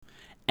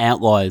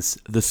Outliers,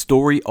 the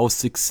story of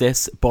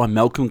success by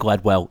Malcolm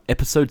Gladwell,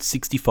 episode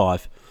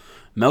 65.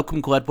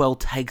 Malcolm Gladwell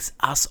takes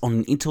us on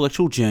an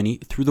intellectual journey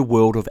through the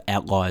world of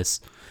outliers,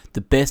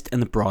 the best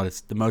and the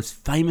brightest, the most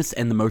famous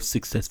and the most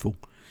successful.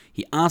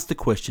 He asks the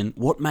question,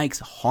 what makes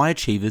high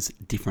achievers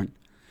different?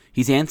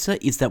 His answer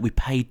is that we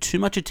pay too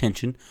much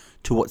attention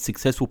to what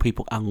successful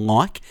people are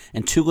like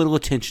and too little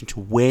attention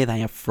to where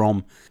they are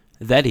from.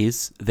 That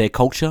is, their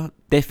culture,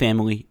 their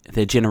family,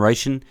 their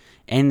generation,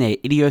 and their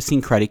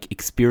idiosyncratic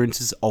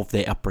experiences of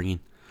their upbringing.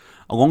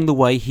 Along the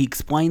way, he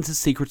explains the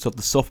secrets of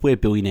the software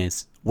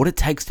billionaires, what it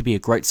takes to be a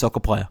great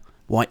soccer player,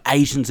 why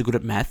Asians are good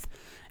at math,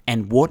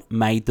 and what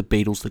made the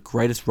Beatles the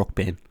greatest rock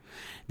band.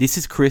 This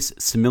is Chris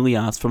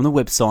Semilias from the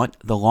website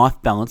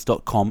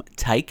thelifebalance.com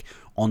take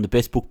on the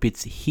best book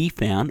bits he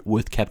found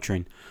worth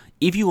capturing.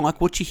 If you like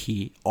what you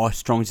hear, I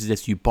strongly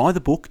suggest you buy the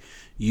book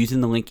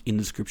using the link in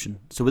the description.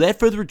 So without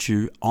further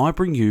ado, I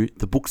bring you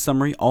the book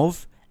summary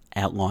of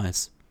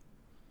Outliers.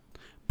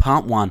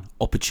 Part 1,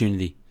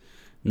 Opportunity.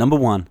 Number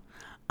 1,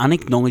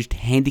 Unacknowledged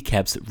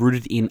handicaps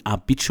rooted in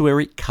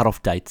arbitrary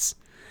cutoff dates.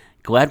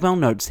 Gladwell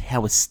notes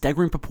how a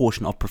staggering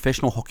proportion of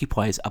professional hockey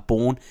players are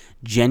born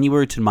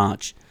January to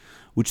March,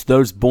 which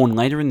those born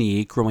later in the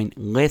year growing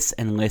less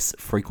and less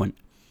frequent.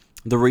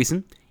 The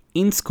reason?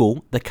 In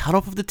school, the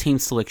cutoff of the team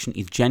selection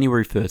is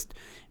January 1st,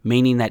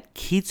 meaning that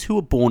kids who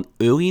are born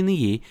early in the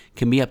year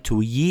can be up to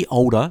a year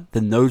older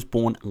than those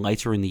born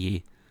later in the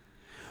year.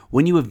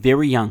 When you are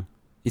very young,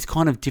 this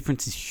kind of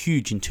difference is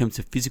huge in terms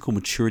of physical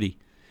maturity.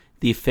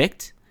 The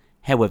effect,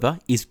 however,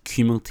 is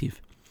cumulative.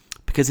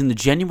 Because in the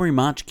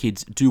January-March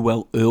kids do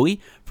well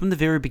early, from the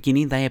very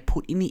beginning they are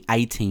put in the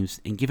A teams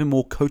and given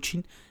more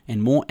coaching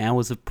and more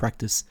hours of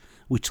practice,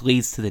 which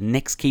leads to the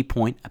next key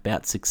point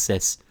about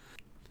success.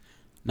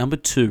 Number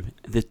 2,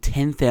 the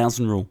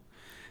 10,000 rule.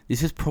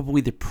 This is probably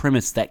the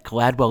premise that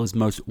Gladwell is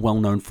most well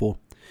known for.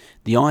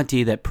 The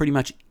idea that pretty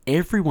much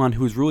everyone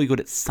who is really good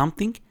at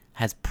something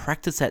has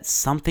practiced at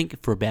something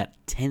for about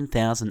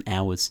 10,000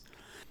 hours.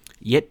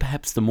 Yet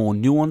perhaps the more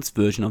nuanced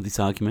version of this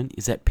argument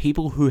is that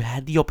people who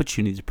had the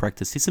opportunity to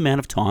practice this amount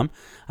of time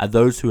are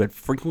those who had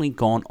frequently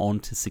gone on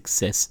to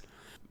success.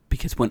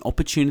 Because when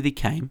opportunity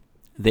came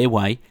their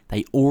way,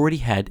 they already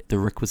had the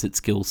requisite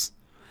skills.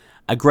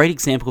 A great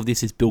example of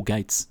this is Bill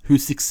Gates,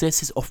 whose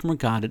success is often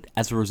regarded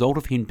as a result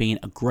of him being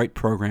a great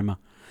programmer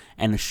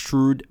and a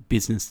shrewd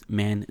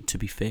businessman, to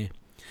be fair.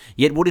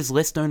 Yet what is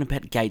less known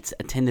about Gates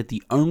attended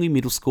the only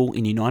middle school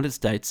in the United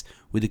States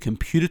with a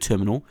computer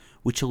terminal,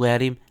 which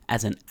allowed him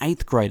as an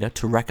 8th grader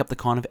to rack up the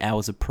kind of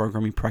hours of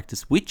programming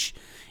practice which,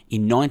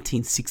 in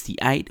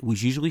 1968,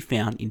 was usually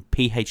found in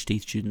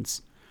PhD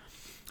students.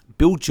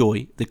 Bill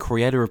Joy, the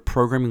creator of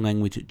programming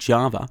language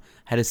Java,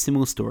 had a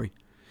similar story.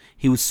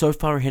 He was so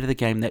far ahead of the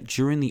game that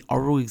during the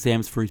oral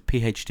exams for his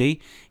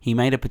PhD, he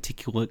made a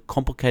particular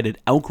complicated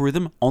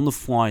algorithm on the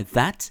fly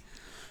that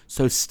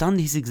so stunned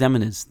his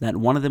examiners that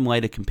one of them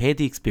later compared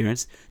the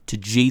experience to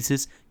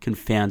Jesus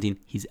confounding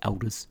his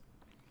elders.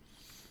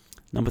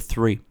 Number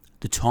 3,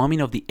 the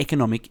timing of the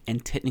economic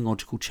and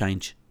technological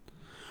change.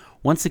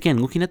 Once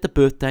again, looking at the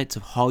birth dates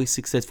of highly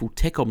successful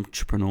tech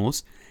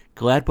entrepreneurs,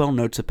 Gladwell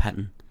notes a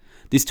pattern.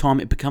 This time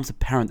it becomes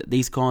apparent that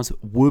these guys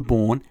were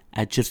born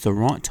at just the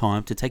right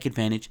time to take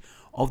advantage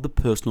of the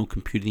personal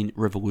computing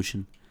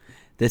revolution.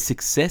 Their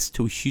success,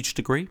 to a huge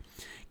degree,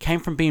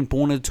 came from being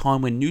born at a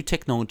time when new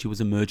technology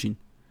was emerging.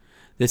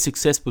 Their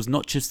success was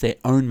not just their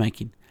own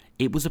making,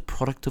 it was a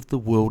product of the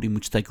world in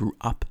which they grew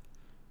up.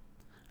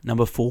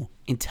 Number 4,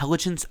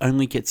 intelligence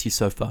only gets you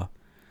so far.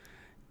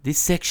 This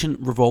section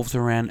revolves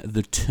around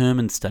the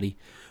Terman study,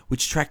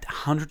 which tracked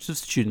hundreds of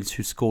students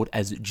who scored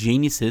as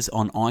geniuses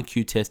on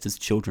IQ tests as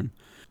children,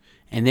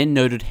 and then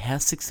noted how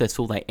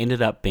successful they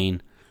ended up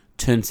being.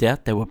 Turns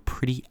out they were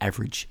pretty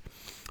average.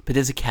 But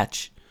there's a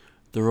catch.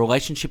 The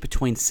relationship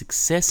between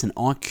success and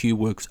IQ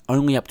works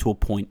only up to a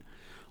point.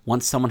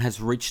 Once someone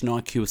has reached an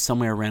IQ of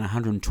somewhere around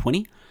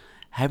 120,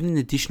 having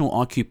additional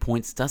IQ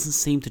points doesn't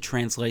seem to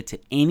translate to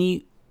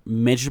any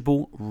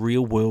measurable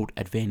real-world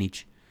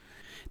advantage.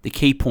 The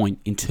key point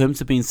in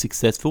terms of being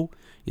successful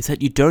is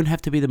that you don't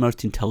have to be the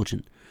most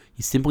intelligent.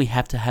 You simply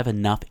have to have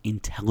enough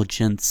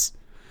intelligence.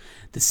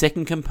 The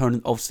second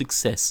component of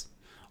success,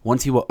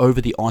 once you are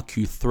over the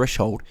IQ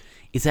threshold,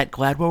 is that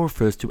Gladwell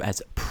refers to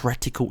as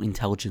practical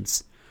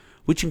intelligence,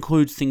 which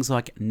includes things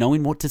like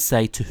knowing what to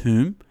say to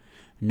whom,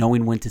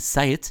 knowing when to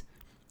say it,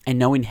 and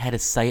knowing how to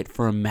say it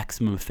for a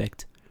maximum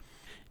effect.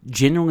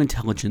 General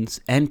intelligence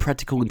and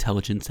practical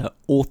intelligence are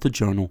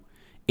orthogonal,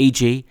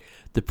 e.g.,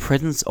 the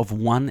presence of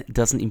one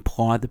doesn't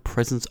imply the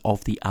presence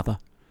of the other.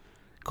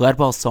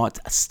 Gladwell cites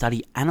a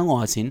study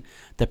analysing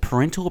the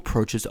parental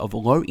approaches of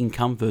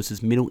low-income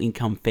versus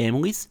middle-income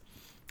families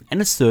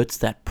and asserts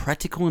that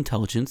practical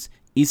intelligence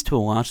is to a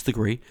large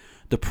degree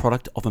the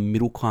product of a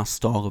middle-class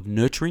style of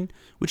nurturing,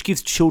 which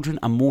gives children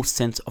a more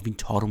sense of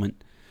entitlement.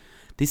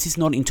 This is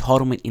not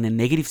entitlement in a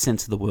negative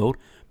sense of the word,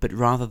 but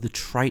rather the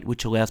trait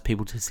which allows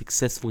people to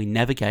successfully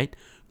navigate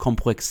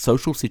complex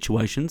social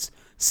situations,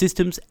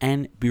 systems,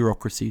 and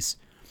bureaucracies.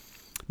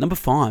 Number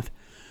 5,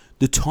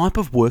 The type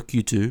of work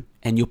you do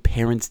and your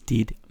parents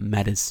did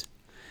matters.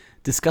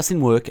 Discussing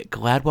work,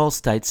 Gladwell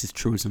states his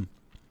truism.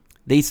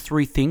 These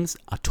three things,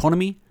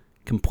 autonomy,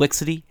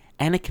 complexity,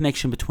 and a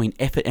connection between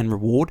effort and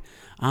reward,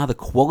 are the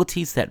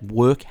qualities that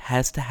work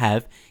has to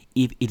have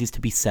if it is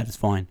to be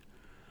satisfying.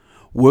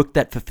 Work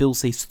that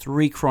fulfills these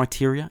three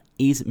criteria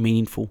is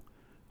meaningful.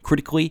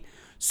 Critically,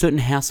 certain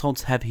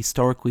households have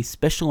historically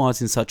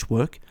specialized in such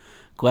work.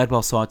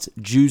 Gladwell cites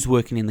Jews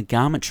working in the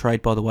garment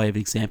trade by the way of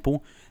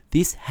example.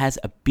 This has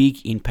a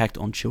big impact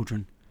on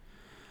children.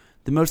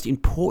 The most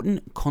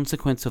important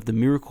consequence of the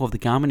miracle of the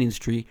garment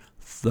industry,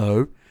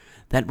 though,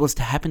 that was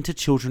to happen to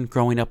children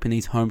growing up in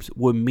these homes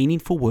where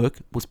meaningful work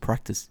was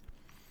practiced.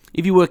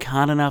 If you work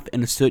hard enough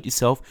and assert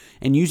yourself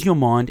and use your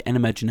mind and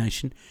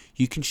imagination,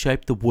 you can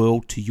shape the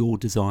world to your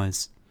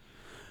desires.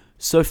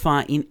 So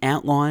far in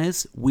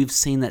Outliers, we've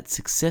seen that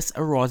success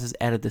arises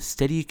out of the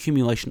steady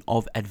accumulation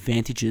of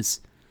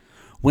advantages.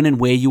 When and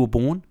where you were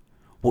born,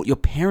 what your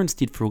parents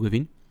did for a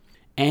living,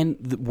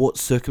 and what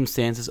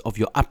circumstances of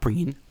your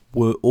upbringing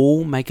will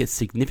all make a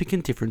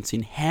significant difference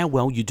in how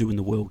well you do in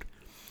the world.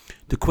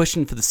 The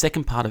question for the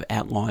second part of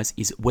Outliers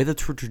is whether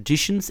the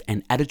traditions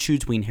and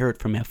attitudes we inherit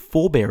from our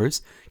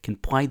forebears can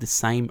play the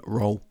same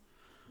role.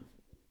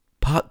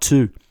 Part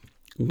 2.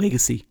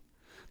 Legacy.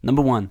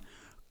 Number 1.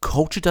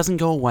 Culture doesn't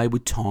go away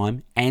with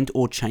time and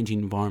or changing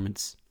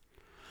environments.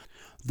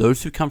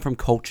 Those who come from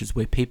cultures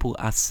where people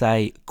are,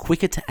 say,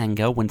 quicker to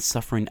anger when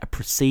suffering a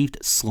perceived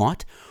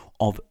slight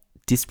of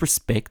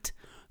disrespect,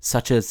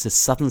 such as the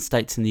southern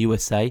states in the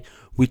USA,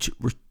 which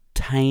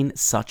retain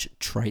such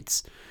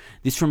traits.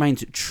 This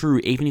remains true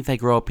even if they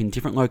grow up in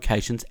different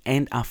locations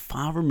and are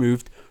far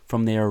removed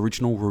from their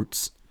original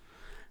roots.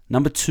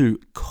 Number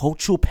 2,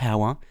 cultural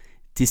power.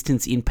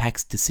 Distance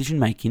impacts decision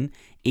making,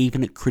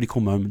 even at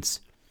critical moments.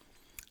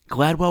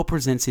 Gladwell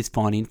presents his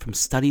finding from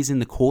studies in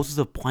the courses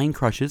of plane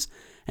crashes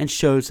and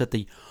shows that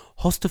the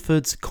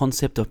Hostaford's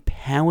concept of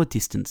power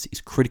distance is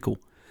critical,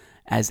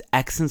 as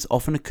accidents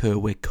often occur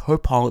where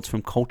co-pilots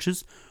from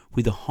cultures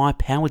with a high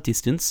power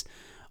distance,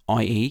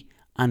 i.e.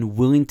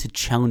 unwilling to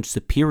challenge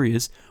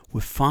superiors,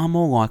 were far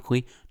more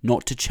likely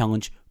not to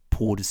challenge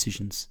poor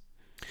decisions.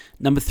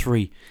 Number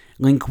 3,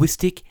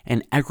 linguistic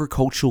and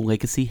agricultural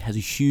legacy has a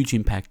huge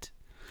impact.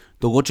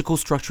 The logical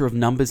structure of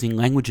numbers in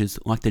languages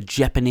like the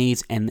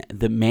Japanese and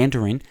the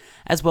Mandarin,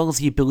 as well as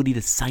the ability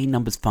to say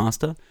numbers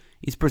faster,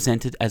 is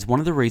presented as one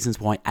of the reasons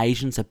why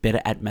Asians are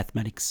better at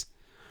mathematics.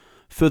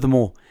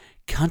 Furthermore,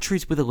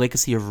 countries with a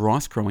legacy of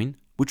rice growing,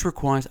 which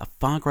requires a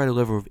far greater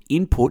level of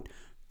input,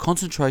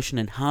 concentration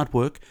and hard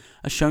work,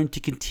 are shown to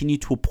continue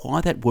to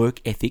apply that work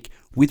ethic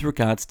with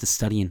regards to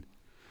studying.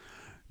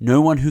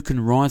 No one who can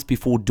rise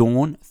before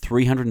dawn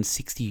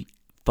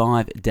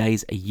 365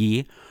 days a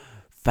year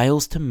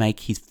fails to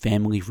make his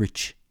family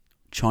rich.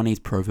 Chinese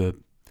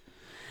proverb.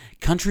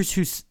 Countries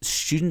whose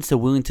students are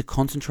willing to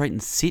concentrate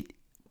and sit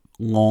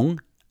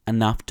long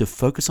enough to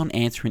focus on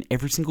answering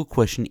every single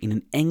question in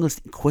an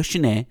endless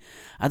questionnaire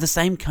are the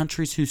same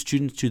countries whose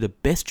students do the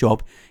best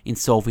job in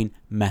solving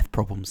math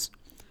problems.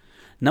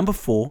 Number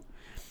 4,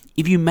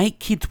 if you make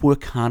kids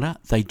work harder,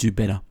 they do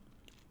better.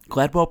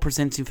 Gladwell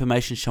presents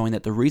information showing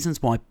that the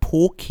reasons why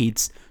poor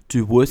kids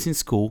do worse in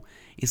school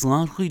is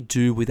largely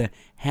due with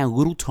how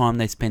little time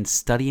they spend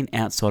studying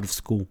outside of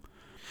school,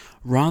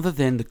 rather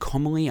than the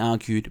commonly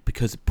argued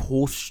because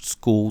poor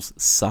schools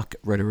suck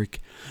rhetoric,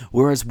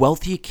 whereas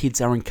wealthier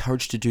kids are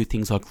encouraged to do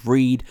things like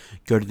read,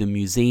 go to the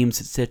museums,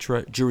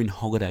 etc. during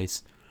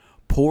holidays.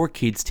 Poorer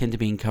kids tend to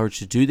be encouraged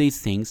to do these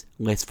things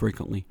less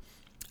frequently.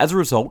 As a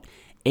result,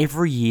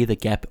 every year the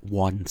gap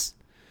widens.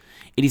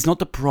 It is not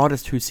the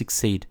brightest who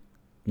succeed,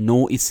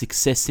 nor is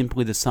success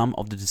simply the sum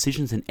of the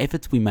decisions and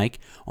efforts we make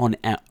on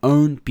our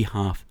own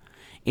behalf.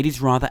 It is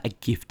rather a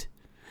gift.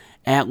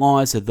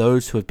 Outliers are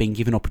those who have been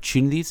given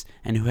opportunities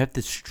and who have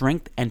the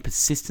strength and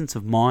persistence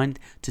of mind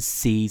to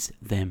seize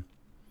them.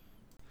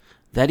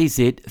 That is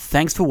it.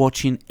 Thanks for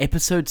watching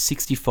episode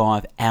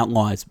 65,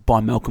 Outliers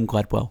by Malcolm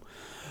Gladwell.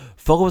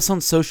 Follow us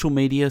on social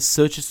media,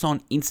 search us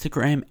on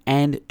Instagram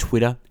and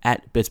Twitter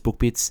at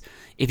BestBookBits.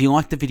 If you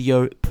like the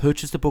video,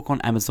 purchase the book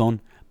on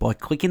Amazon by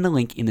clicking the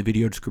link in the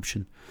video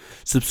description.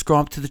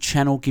 Subscribe to the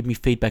channel, give me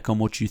feedback on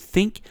what you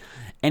think,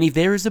 and if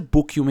there is a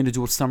book you want me to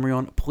do a summary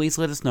on, please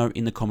let us know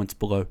in the comments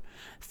below.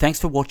 Thanks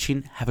for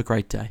watching, have a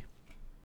great day.